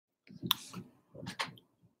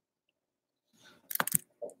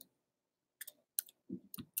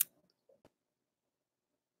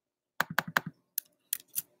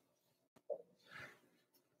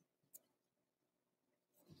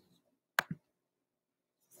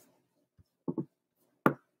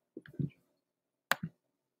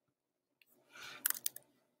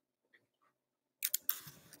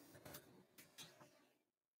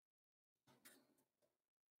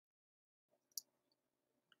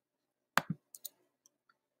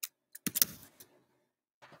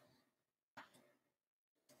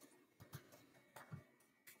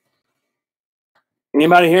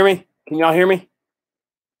Anybody hear me? Can y'all hear me?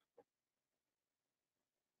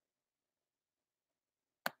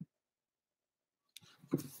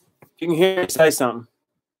 If you can hear me, say something.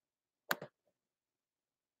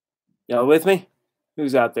 Y'all with me?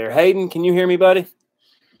 Who's out there? Hayden, can you hear me, buddy?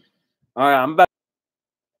 All right, I'm about.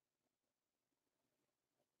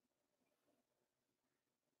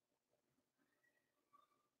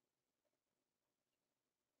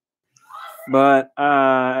 But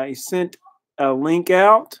I sent a link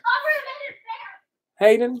out.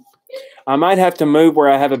 Hayden, I might have to move where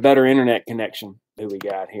I have a better internet connection. Who we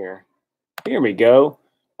got here? Here we go.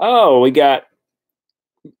 Oh, we got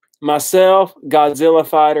myself, Godzilla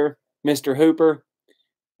Fighter, Mr. Hooper.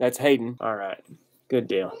 That's Hayden. All right, good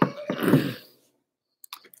deal.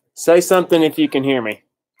 Say something if you can hear me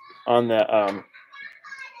on the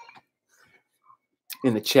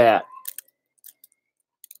in the chat.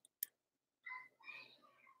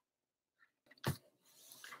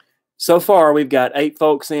 So far, we've got 8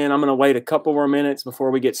 folks in. I'm going to wait a couple more minutes before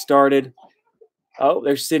we get started. Oh,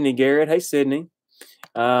 there's Sydney Garrett. Hey, Sydney.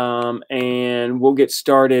 And we'll get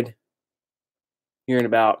started here in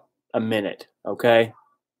about a minute, okay?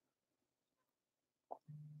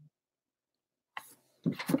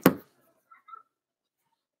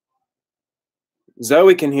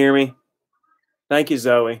 Zoe can hear me. Thank you,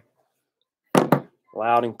 Zoe.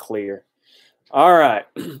 Loud and clear. All right.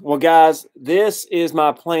 Well, guys, this is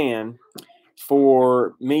my plan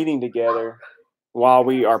for meeting together while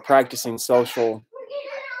we are practicing social,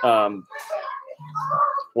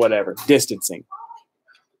 distancing.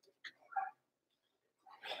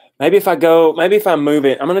 Maybe if I move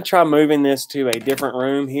it, I'm going to try moving this to a different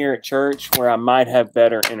room here at church where I might have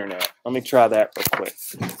better internet. Let me try that real quick.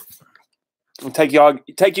 I'll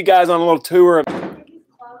take you guys on a little tour.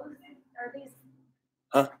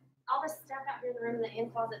 Huh? All this stuff out here in the room in the in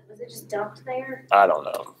closet, was it just dumped there? I don't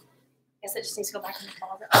know. Guess it just needs to go back in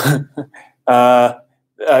the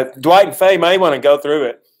closet. Dwight and Faye may want to go through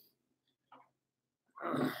it.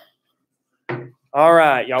 All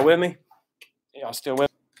right, y'all with me? Y'all still with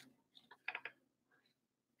me?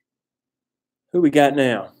 Who we got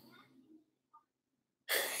now?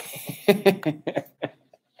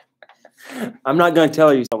 I'm not going to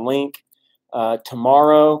tell you the link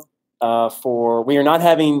tomorrow we are not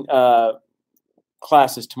having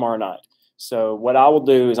classes tomorrow night. So what I will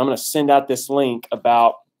do is I'm going to send out this link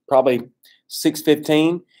about probably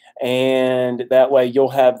 6:15, and that way you'll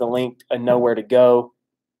have the link and know where to go.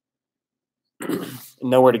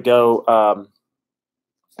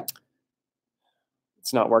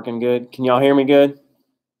 It's not working good. Can y'all hear me good?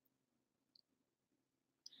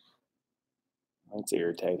 That's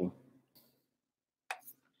irritating.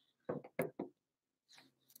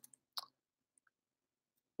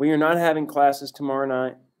 We are not having classes tomorrow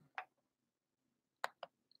night.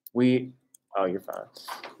 Oh, you're fine.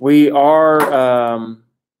 We are,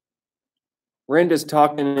 Brenda's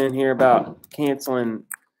talking in here about canceling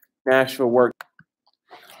Nashville work.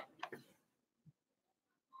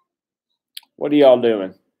 What are y'all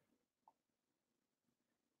doing?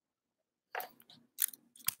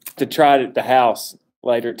 To try it at the house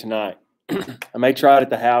later tonight. I may try it at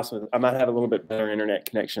the house. I might have a little bit better internet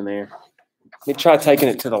connection there. Let me try taking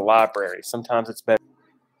it to the library. Sometimes it's better.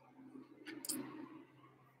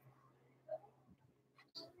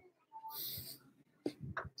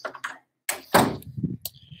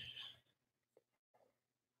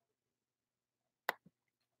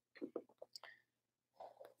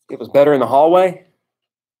 It was better in the hallway.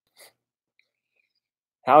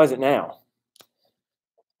 How is it now?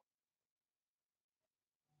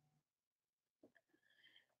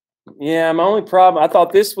 Yeah, my only problem, I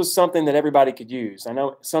thought this was something that everybody could use. I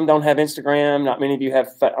know some don't have Instagram. Not many of you have,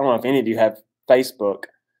 I don't know if any of you have Facebook.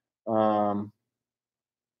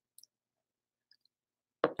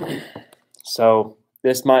 So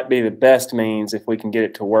this might be the best means if we can get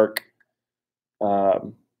it to work a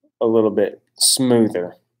little bit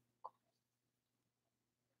smoother.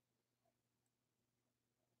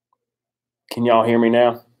 Can y'all hear me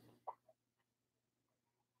now?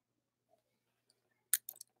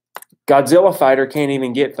 Godzilla Fighter can't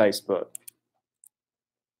even get Facebook.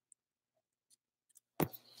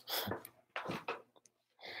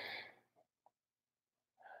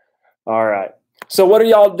 All right. So what are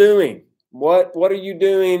y'all doing? What are you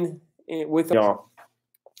doing with y'all?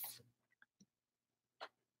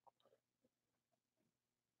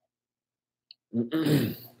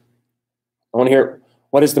 I want to hear,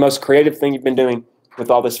 what is the most creative thing you've been doing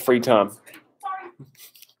with all this free time?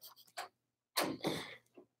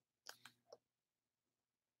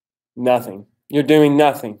 Nothing. You're doing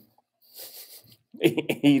nothing.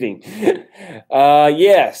 Eating.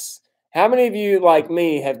 Yes. How many of you, like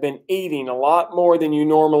me, have been eating a lot more than you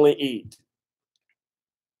normally eat?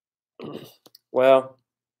 Well,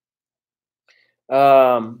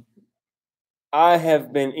 I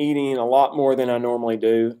have been eating a lot more than I normally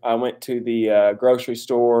do. I went to the grocery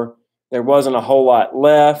store. There wasn't a whole lot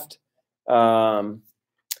left. No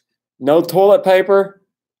toilet paper.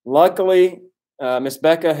 Luckily, Miss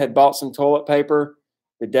Becca had bought some toilet paper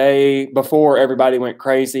the day before everybody went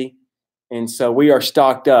crazy. And so we are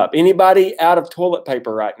stocked up. Anybody out of toilet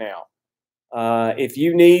paper right now? If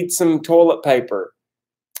you need some toilet paper,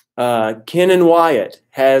 Kenan Wyatt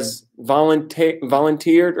has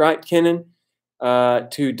volunteered, right, Kenan,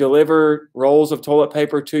 to deliver rolls of toilet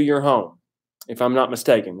paper to your home, if I'm not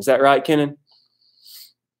mistaken. Is that right, Kenan?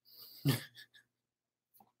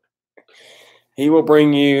 He will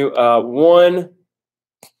bring you one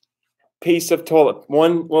piece of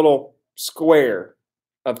one little square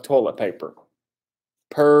of toilet paper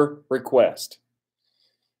per request.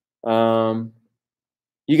 You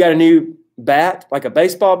got a new bat, like a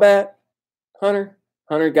baseball bat, Hunter?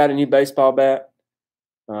 Hunter got a new baseball bat.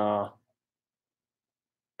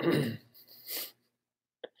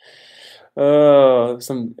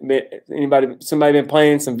 Somebody been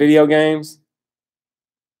playing some video games?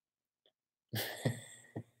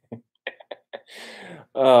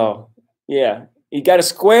 Oh, yeah. You got a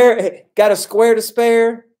square to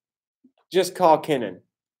spare? Just call Kenan.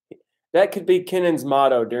 That could be Kenan's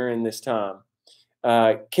motto during this time.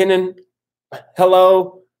 Kenan,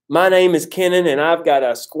 hello, my name is Kenan, and I've got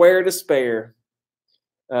a square to spare.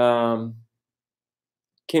 Kenan,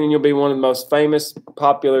 you'll be one of the most famous,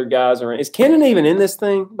 popular guys around. Is Kenan even in this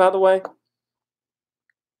thing, by the way?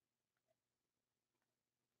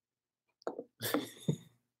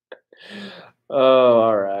 Oh,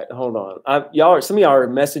 all right. Hold on. Some of y'all are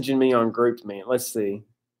messaging me on group, man. Let's see.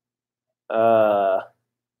 Okay.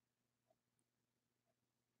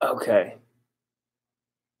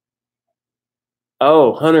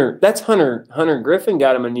 Oh, Hunter. That's Hunter. Hunter Griffin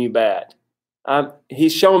got him a new bat.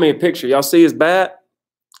 He's showing me a picture. Y'all see his bat?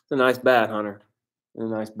 It's a nice bat, Hunter. It's a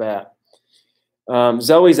nice bat.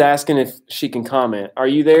 Zoe's asking if she can comment. Are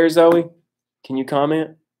you there, Zoe? Can you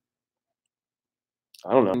comment?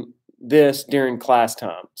 I don't know. This during class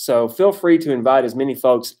time. So feel free to invite as many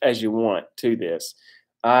folks as you want to this.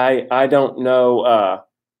 I don't know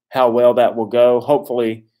how well that will go.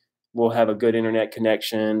 Hopefully we'll have a good internet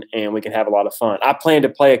connection and we can have a lot of fun. I plan to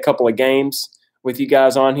play a couple of games with you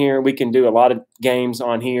guys on here. We can do a lot of games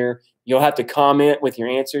on here. You'll have to comment with your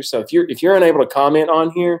answers. So if you're unable to comment on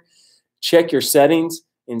here, check your settings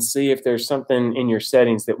and see if there's something in your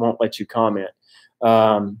settings that won't let you comment.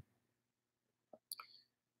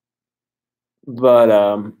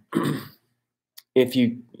 If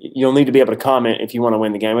you'll need to be able to comment if you want to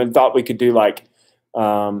win the game. I thought we could do like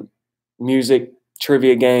music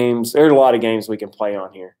trivia games. There's a lot of games we can play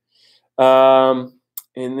on here. And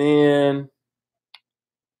then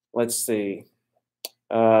let's see.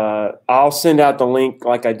 I'll send out the link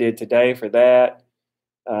like I did today for that.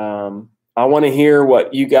 I want to hear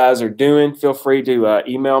what you guys are doing. Feel free to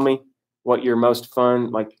email me what your most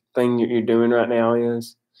fun thing you're doing right now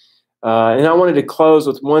is. And I wanted to close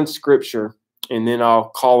with one scripture, and then I'll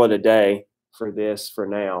call it a day for this for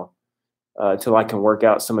now, till I can work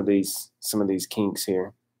out some of these kinks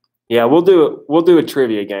here. Yeah, we'll do a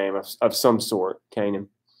trivia game of some sort, Kanan.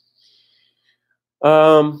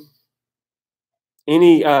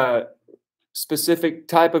 Any specific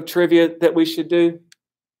type of trivia that we should do?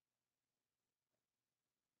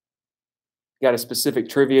 Got a specific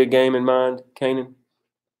trivia game in mind, Kanan?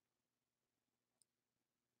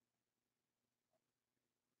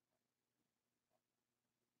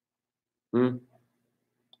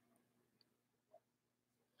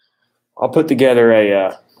 I'll put together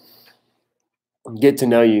a get to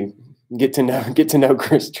know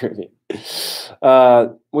Chris trivia,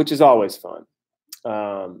 which is always fun.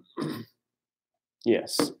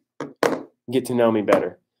 Yes, get to know me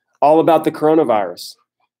better. All about the coronavirus.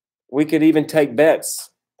 We could even take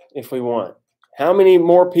bets if we want. How many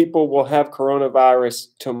more people will have coronavirus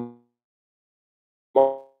tomorrow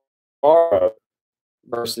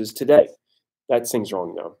versus today? That seems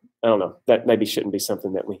wrong, though. I don't know. That maybe shouldn't be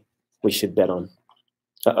something that we should bet on.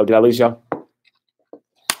 Uh-oh, did I lose y'all?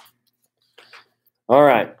 All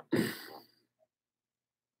right.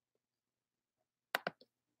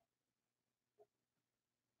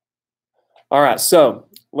 All right, so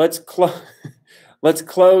let's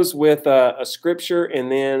close with a scripture, and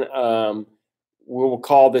then we'll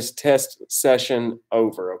call this test session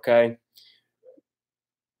over, okay?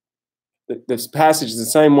 this passage is the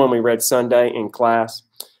same one we read Sunday in class.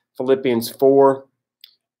 Philippians 4,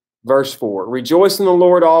 verse 4. Rejoice in the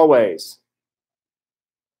Lord always.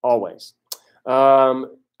 Always. I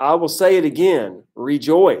will say it again.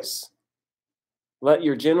 Rejoice. Let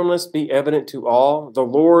your gentleness be evident to all. The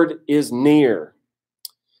Lord is near.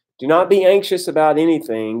 Do not be anxious about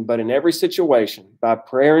anything, but in every situation, by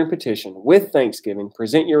prayer and petition, with thanksgiving,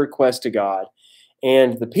 present your request to God,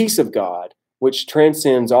 and the peace of God, which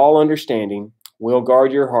transcends all understanding, will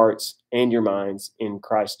guard your hearts and your minds in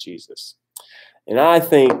Christ Jesus. And I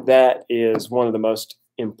think that is one of the most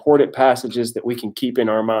important passages that we can keep in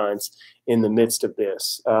our minds in the midst of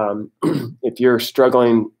this. If you're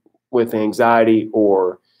struggling with anxiety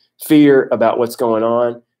or fear about what's going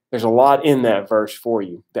on, there's a lot in that verse for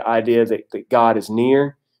you. The idea that God is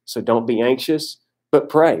near, so don't be anxious, but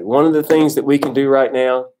pray. One of the things that we can do right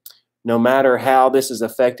now, no matter how this is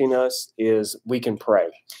affecting us, is we can pray.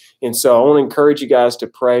 And so I want to encourage you guys to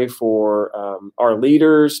pray for our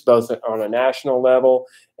leaders, both on a national level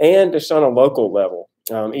and just on a local level,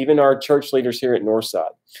 even our church leaders here at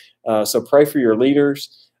Northside. So pray for your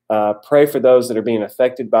leaders. Pray for those that are being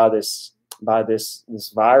affected by this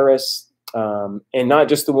virus, and not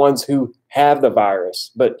just the ones who have the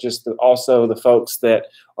virus, but just also the folks that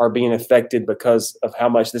are being affected because of how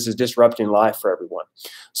much this is disrupting life for everyone.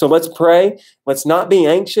 So let's pray. Let's not be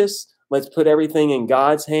anxious. Let's put everything in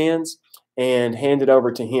God's hands and hand it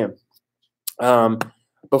over to Him.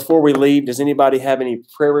 Before we leave, does anybody have any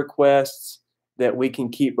prayer requests that we can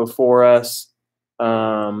keep before us?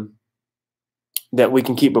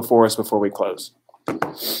 Before we close?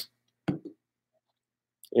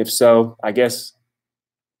 If so, I guess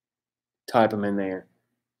type them in there.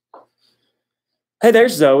 Hey,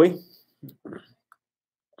 there's Zoe.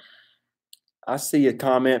 I see a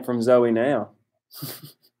comment from Zoe now.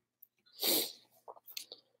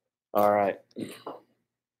 All right.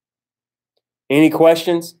 Any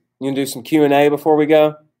questions? You can do some Q&A before we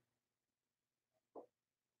go.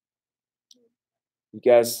 You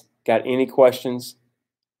guys got any questions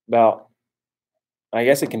about, I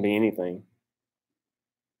guess it can be anything.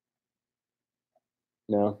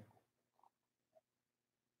 No.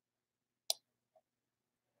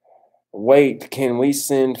 Wait, can we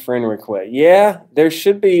send friend request? Yeah, there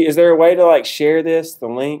should be. Is there a way to like share this, the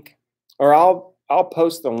link? Or I'll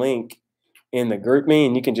post the link in the group me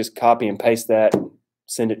and you can just copy and paste that,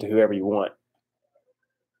 send it to whoever you want.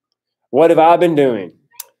 What have I been doing?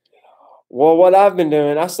 Well, what I've been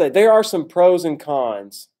doing, I say there are some pros and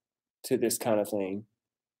cons to this kind of thing.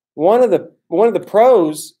 One of the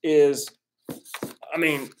pros is,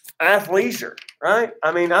 athleisure, right?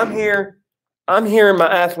 I'm here in my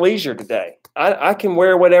athleisure today. I can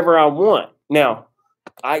wear whatever I want. Now,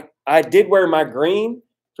 I did wear my green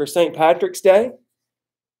for St. Patrick's Day,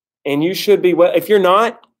 and you should be. If you're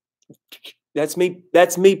not, that's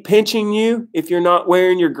me pinching you if you're not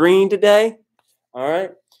wearing your green today. All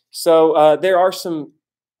right. So there are some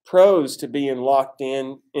pros to being locked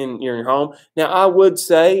in your home. Now, I would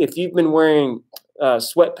say if you've been wearing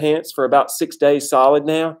sweatpants for about 6 days solid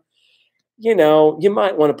now, you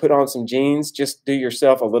might want to put on some jeans. Just do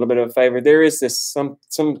yourself a little bit of a favor. There is this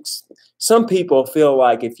some people feel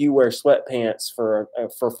like if you wear sweatpants for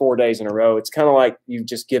 4 days in a row, it's kind of like you've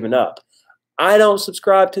just given up. I don't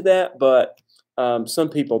subscribe to that, but some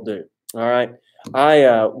people do. All right.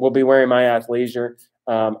 I will be wearing my athleisure.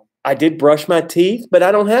 I did brush my teeth, but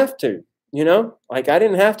I don't have to, I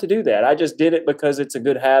didn't have to do that. I just did it because it's a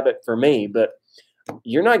good habit for me, but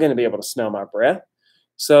you're not going to be able to smell my breath.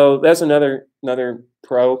 So that's another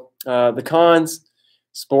pro. The cons,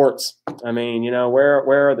 sports.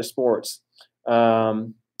 Where are the sports?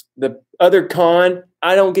 The other con,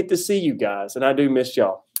 I don't get to see you guys, and I do miss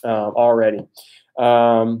y'all already.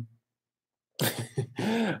 And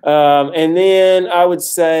then I would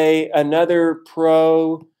say another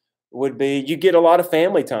pro would be you get a lot of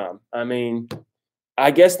family time.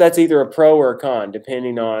 I guess that's either a pro or a con,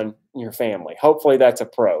 depending on your family. Hopefully that's a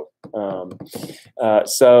pro.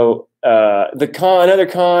 Another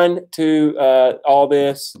con to all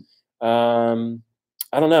this, I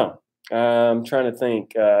don't know. I'm trying to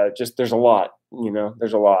think. There's a lot.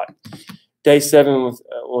 There's a lot. Day 7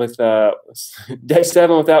 day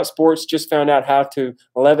 7 without sports. Just found out how to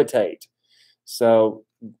levitate. So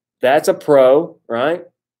that's a pro, right?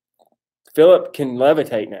 Philip can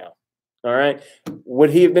levitate now. All right.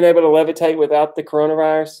 Would he have been able to levitate without the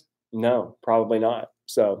coronavirus? No, probably not.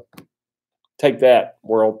 So take that,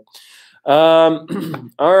 world. All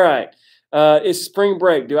right. It's spring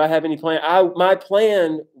break. Do I have any plan? My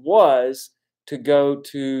plan was to go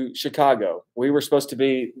to Chicago. We were supposed to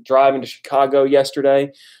be driving to Chicago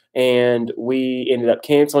yesterday, and we ended up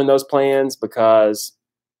canceling those plans because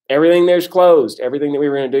everything there's closed. Everything that we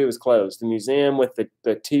were going to do is closed. The museum with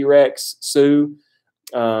the T-Rex Zoo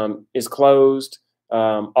is closed.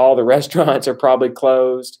 All the restaurants are probably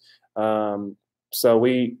closed. So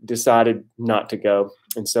we decided not to go.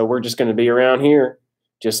 And so we're just going to be around here,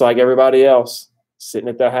 just like everybody else, sitting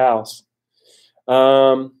at the house.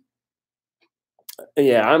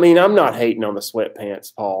 Yeah, I mean, I'm not hating on the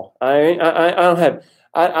sweatpants, Paul. I don't have.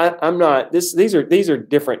 I'm not. These are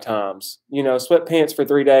different times. You know, sweatpants for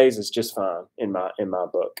 3 days is just fine in my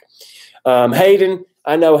book. Hayden,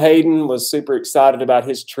 I know Hayden was super excited about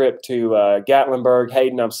his trip to Gatlinburg.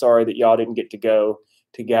 Hayden, I'm sorry that y'all didn't get to go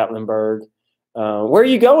to Gatlinburg. Where are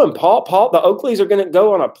you going, Paul? Paul, the Oakleys are going to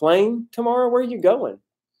go on a plane tomorrow. Where are you going?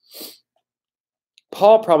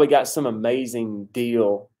 Paul probably got some amazing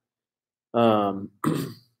deal they're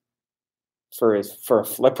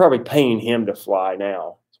probably paying him to fly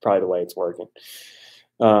now. It's probably the way it's working.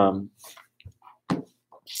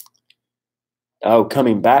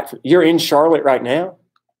 Coming back. You're in Charlotte right now,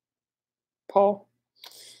 Paul?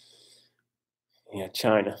 Yeah,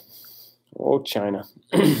 China. Oh, China.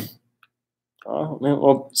 Oh, man.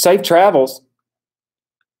 Well, safe travels.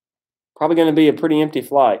 Probably going to be a pretty empty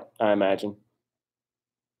flight, I imagine.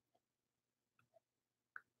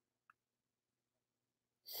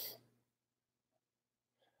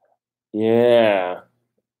 Yeah.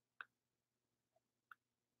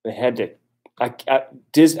 They had to.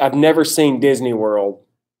 I've never seen Disney World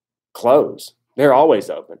close. They're always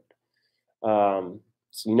open.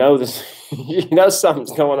 So you know this. You know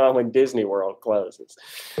something's going on when Disney World closes.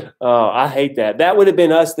 Oh, I hate that. That would have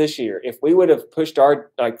been us this year if we would have pushed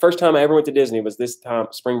our first time I ever went to Disney was this time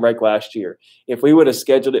spring break last year. If we would have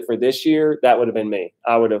scheduled it for this year, that would have been me.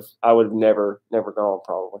 I would have never gone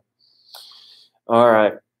probably. All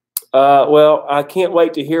right. Well, I can't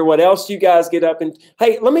wait to hear what else you guys get up and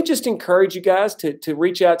hey, let me just encourage you guys to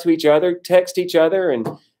reach out to each other, text each other, and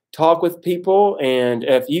talk with people. And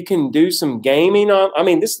if you can do some gaming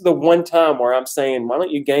this is the one time where I'm saying, why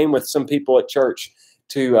don't you game with some people at church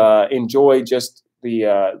to enjoy just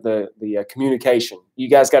the communication. You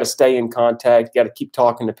guys got to stay in contact. You got to keep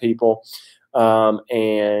talking to people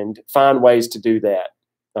and find ways to do that.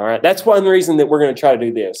 All right. That's one reason that we're going to try to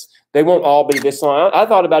do this. They won't all be this long. I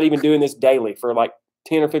thought about even doing this daily for like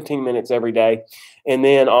 10 or 15 minutes every day. And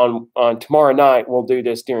then on tomorrow night, we'll do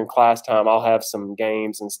this during class time. I'll have some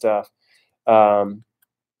games and stuff. And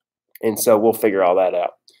so we'll figure all that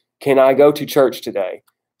out. Can I go to church today?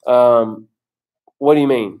 What do you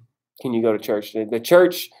mean? Can you go to church today? The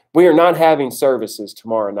church, we are not having services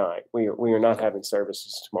tomorrow night. We are not having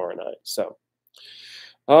services tomorrow night. So,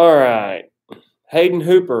 all right. Hayden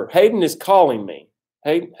Hooper. Hayden is calling me.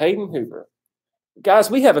 Hayden Hooper.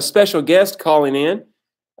 Guys, we have a special guest calling in.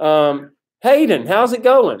 Hayden, how's it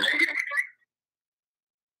going? It's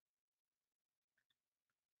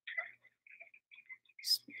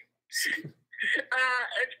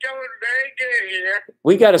going very good here.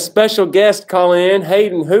 We got a special guest calling in,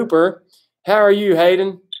 Hayden Hooper. How are you,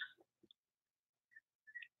 Hayden?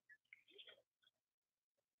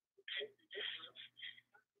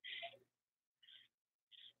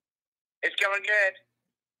 It's going good.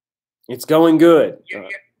 It's going good. You're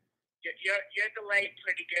delayed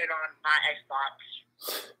pretty good on my Xbox.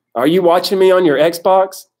 Are you watching me on your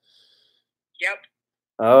Xbox? Yep.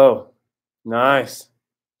 Oh, nice.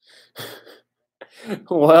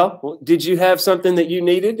 Well, did you have something that you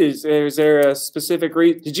needed? Is there a specific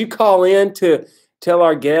reason? Did you call in to tell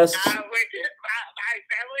our guests? My family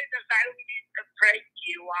decided we need to prank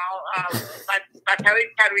you while my family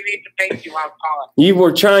said we need to prank you while calling. You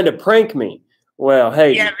were trying to prank me. Well,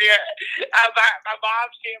 hey. Yeah. My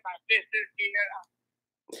mom's here, my sister's here.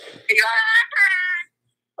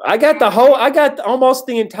 I got almost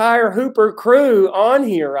the entire Hooper crew on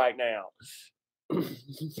here right now.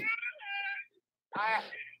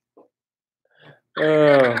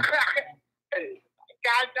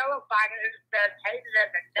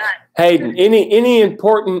 Hayden, any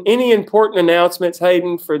important announcements,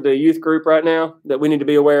 Hayden, for the youth group right now that we need to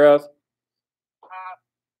be aware of?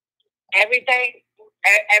 Everything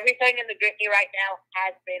in the Disney right now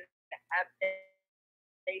has been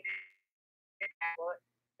updated.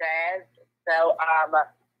 So,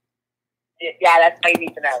 yeah, that's all you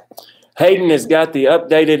need to know. Hayden has got the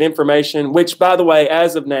updated information, which, by the way,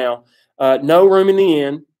 as of now, no room in the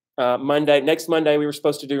inn. Next Monday, we were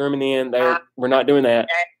supposed to do room in the inn. We're not doing that. As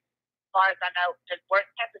far as I know, because work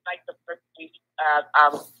camp is like the first week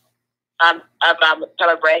of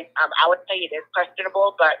summer break. I would say it is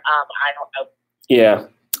questionable, but I don't know Yeah.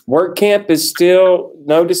 Work camp is still,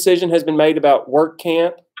 no decision has been made about work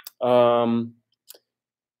camp.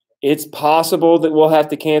 It's possible that we'll have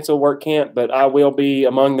to cancel work camp, but I will be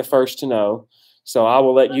among the first to know. So I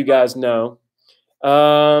will let you guys know.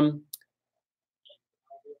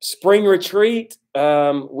 Spring retreat,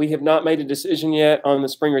 we have not made a decision yet on the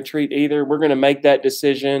spring retreat either. We're going to make that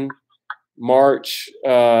decision March.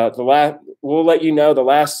 We'll let you know the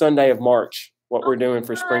last Sunday of March what we're doing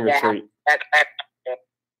for spring retreat. That's good.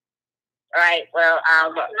 All right. Well,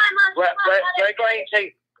 we're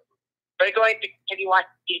going to continue watching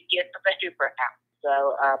DTS Professor for now.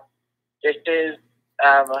 So this is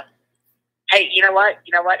hey, you know what?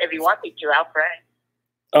 If you want me to, I'll pray.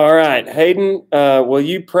 All right, Hayden, will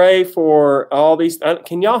you pray for all these?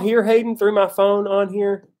 Can y'all hear Hayden through my phone on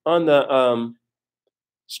here on the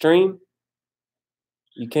stream?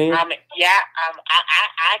 You can? Yeah,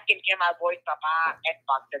 I can hear my voice on my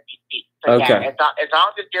Xbox as you speak. So Okay. Yeah, as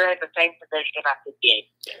long as you're in the same position I did.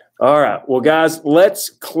 All right. Well, guys, let's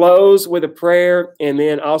close with a prayer, and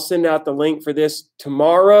then I'll send out the link for this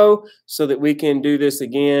tomorrow so that we can do this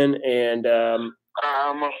again and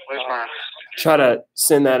Where's mine? try to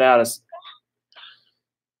send that out as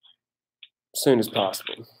soon as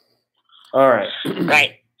possible. All right.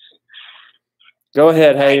 Right. Go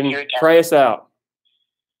ahead, Hayden. Here we go. Pray us out.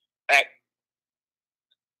 Right.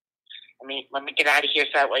 Let me get out of here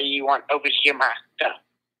so that way you won't overhear my stuff.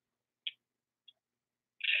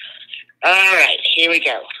 All right, here we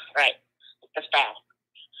go. Right, let's bow.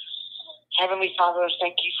 Heavenly Father,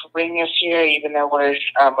 thank you for bringing us here, even though we're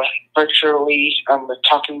virtually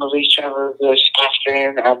talking with each other this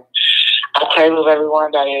afternoon. I pray with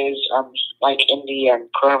everyone that is like in the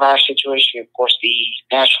coronavirus situation, of course, the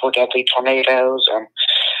natural deadly tornadoes.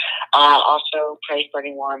 I also pray for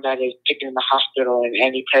anyone that is sick in the hospital and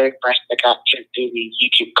any prayer requests that got sent through the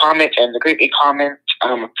YouTube comments and the Groupie comments.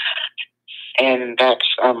 And that's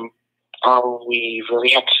all we really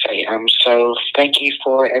have to say. So thank you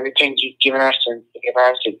for everything you've given us and give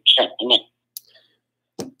us.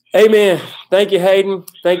 Amen. Thank you, Hayden.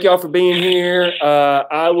 Thank y'all for being here.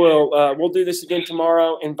 We'll do this again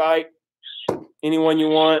tomorrow. Invite anyone you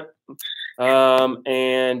want.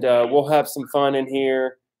 And we'll have some fun in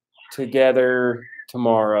here together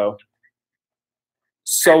tomorrow.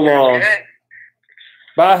 So long.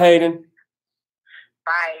 Bye, Hayden.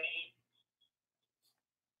 Bye.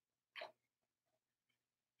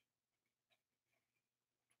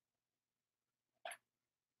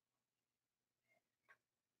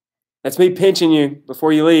 That's me pinching you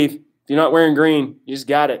before you leave. If you're not wearing green, you just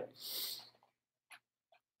got it.